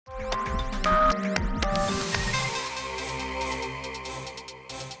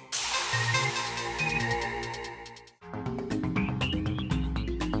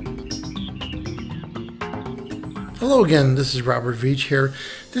Hello again, this is Robert Veach here.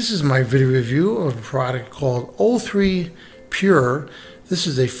 This is my video review of a product called O3 Pure. This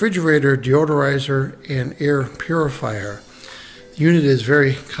is a refrigerator, deodorizer, and air purifier. The unit is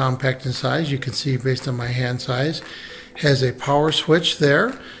very compact in size. You can see based on my hand size. Has a power switch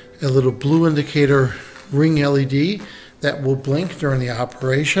there, a little blue indicator ring LED that will blink during the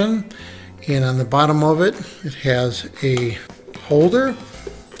operation. And on the bottom of it, it has a holder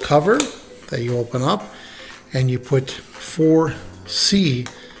cover that you open up, and you put 4C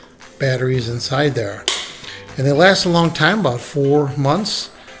batteries inside there. And they last a long time, about 4 months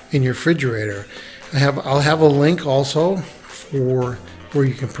in your refrigerator. I'll have a link also for where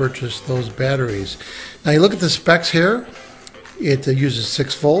you can purchase those batteries. Now you look at the specs here. It uses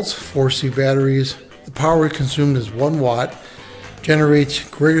 6 volts, 4C batteries. The power consumed is 1 watt. Generates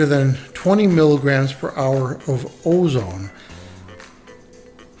greater than 20 milligrams per hour of ozone.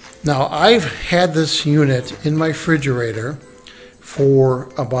 Now, I've had this unit in my refrigerator for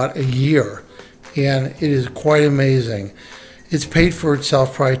about a year, and it is quite amazing. It's paid for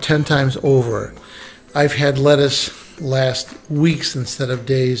itself probably 10 times over. I've had lettuce last weeks instead of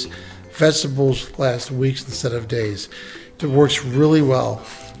days, vegetables last weeks instead of days. It works really well.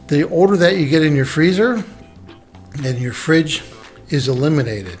 The odor that you get in your freezer and your fridge is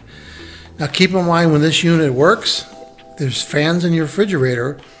eliminated. Now, keep in mind when this unit works, there's fans in your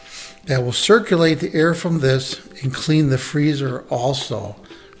refrigerator that will circulate the air from this and clean the freezer also.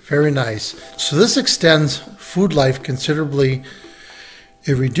 Very nice. So this extends food life considerably.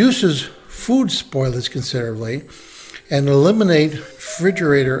 It reduces food spoilage considerably and eliminate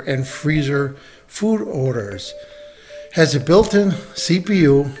refrigerator and freezer food odors. Has a built-in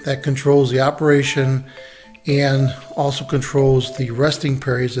CPU that controls the operation and also controls the resting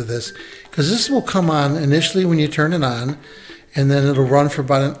periods of this, because this will come on initially when you turn it on, and then it'll run for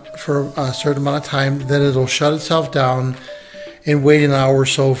a certain amount of time. Then it'll shut itself down and wait an hour or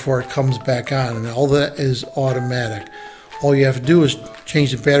so before it comes back on. And all that is automatic. All you have to do is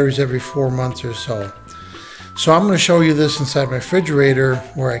change the batteries every 4 months or so. So I'm going to show you this inside my refrigerator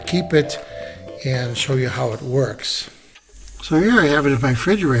where I keep it and show you how it works. So here I have it in my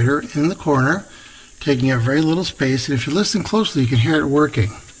refrigerator in the corner, taking up very little space. And if you listen closely, you can hear it working.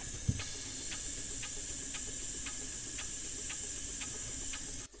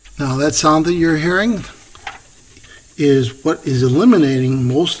 Now that sound that you're hearing is what is eliminating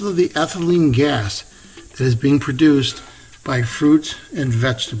most of the ethylene gas that is being produced by fruits and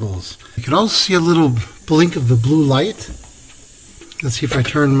vegetables. You can also see a little blink of the blue light. Let's see if I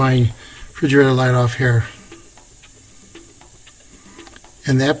turn my refrigerator light off here.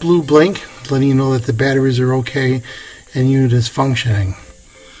 And that blue blink is letting you know that the batteries are okay and the unit is functioning.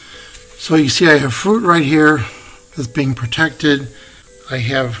 So you see I have fruit right here that's being protected. I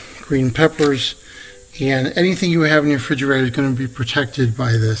have green peppers, and anything you have in your refrigerator is going to be protected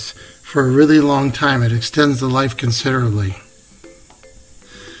by this for a really long time. It extends the life considerably.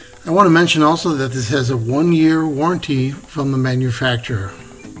 I want to mention also that this has a 1-year warranty from the manufacturer.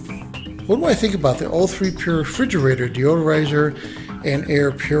 What do I think about the O3 Pure refrigerator, deodorizer, and air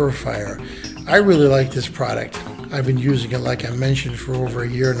purifier? I really like this product. I've been using it, like I mentioned, for over a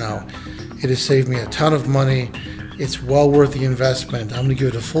year now. It has saved me a ton of money. It's well worth the investment. I'm going to give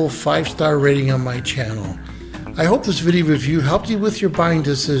it a full 5-star rating on my channel. I hope this video review helped you with your buying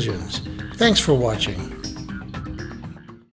decisions. Thanks for watching.